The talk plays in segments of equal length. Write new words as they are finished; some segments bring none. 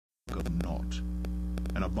of naught.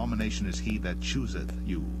 An abomination is he that chooseth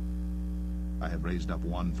you. I have raised up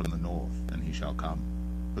one from the north, and he shall come.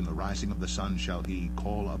 From the rising of the sun shall he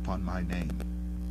call upon my name.